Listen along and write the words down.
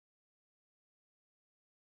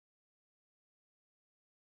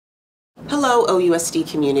Hello, OUSD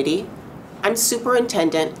community. I'm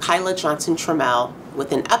Superintendent Kyla Johnson-Trammell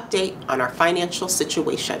with an update on our financial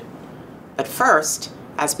situation. But first,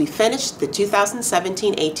 as we finished the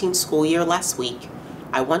 2017-18 school year last week,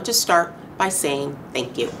 I want to start by saying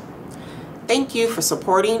thank you. Thank you for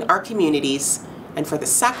supporting our communities and for the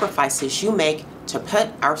sacrifices you make to put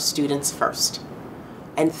our students first.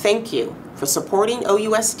 And thank you for supporting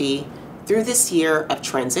OUSD through this year of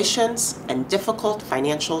transitions and difficult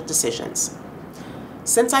financial decisions.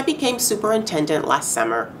 Since I became superintendent last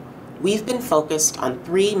summer, we've been focused on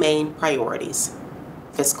three main priorities: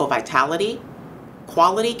 fiscal vitality,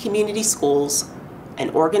 quality community schools,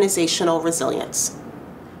 and organizational resilience.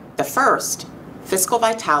 The first, fiscal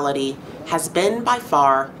vitality, has been by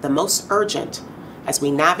far the most urgent as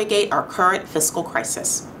we navigate our current fiscal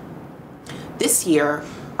crisis. This year,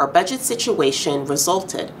 our budget situation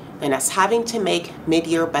resulted in us having to make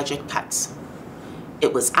mid-year budget cuts.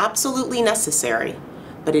 It was absolutely necessary,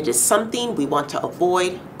 but it is something we want to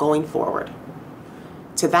avoid going forward.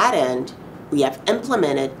 To that end, we have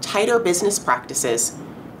implemented tighter business practices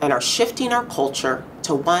and are shifting our culture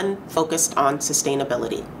to one focused on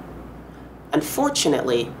sustainability.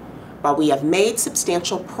 Unfortunately, while we have made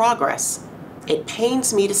substantial progress, it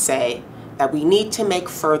pains me to say that we need to make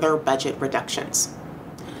further budget reductions.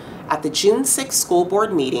 At the June 6 school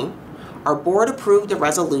board meeting, our board approved a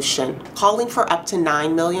resolution calling for up to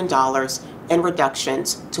 $9 million in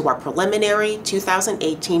reductions to our preliminary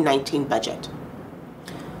 2018-19 budget.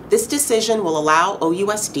 This decision will allow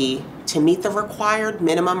OUSD to meet the required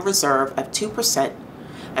minimum reserve of 2%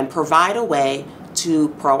 and provide a way to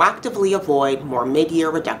proactively avoid more mid-year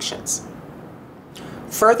reductions.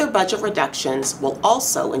 Further budget reductions will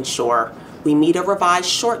also ensure we meet a revised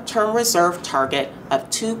short-term reserve target of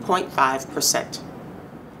 2.5%.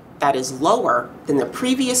 That is lower than the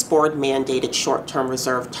previous board-mandated short-term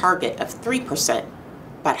reserve target of 3%,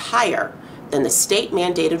 but higher than the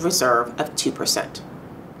state-mandated reserve of 2%.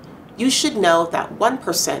 You should know that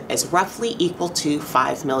 1% is roughly equal to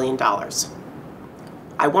 $5 million.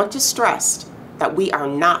 I want to stress that we are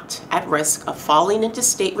not at risk of falling into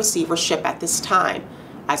state receivership at this time,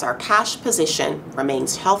 as our cash position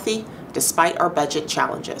remains healthy despite our budget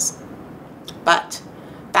challenges. But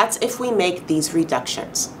that's if we make these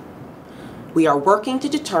reductions. We are working to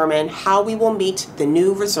determine how we will meet the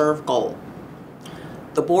new reserve goal.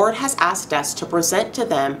 The board has asked us to present to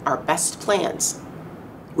them our best plans.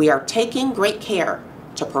 We are taking great care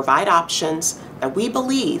to provide options that we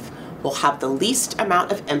believe will have the least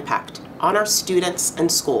amount of impact on our students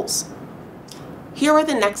and schools. Here are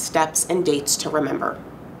the next steps and dates to remember.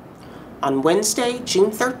 On Wednesday,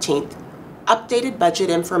 June 13th, updated budget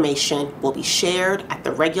information will be shared at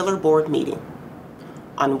the regular board meeting.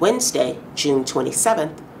 On Wednesday, June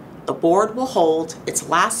 27th, the board will hold its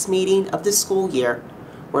last meeting of the school year,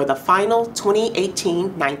 where the final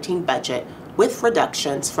 2018-19 budget with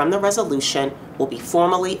reductions from the resolution will be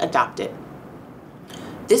formally adopted.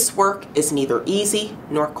 This work is neither easy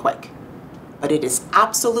nor quick, but it is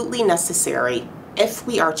absolutely necessary if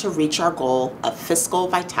we are to reach our goal of fiscal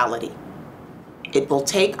vitality. It will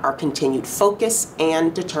take our continued focus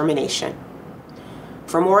and determination.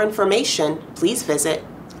 For more information, please visit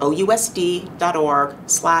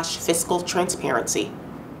ousd.org/fiscaltransparency.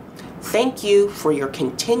 Thank you for your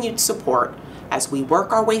continued support as we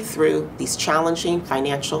work our way through these challenging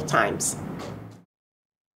financial times.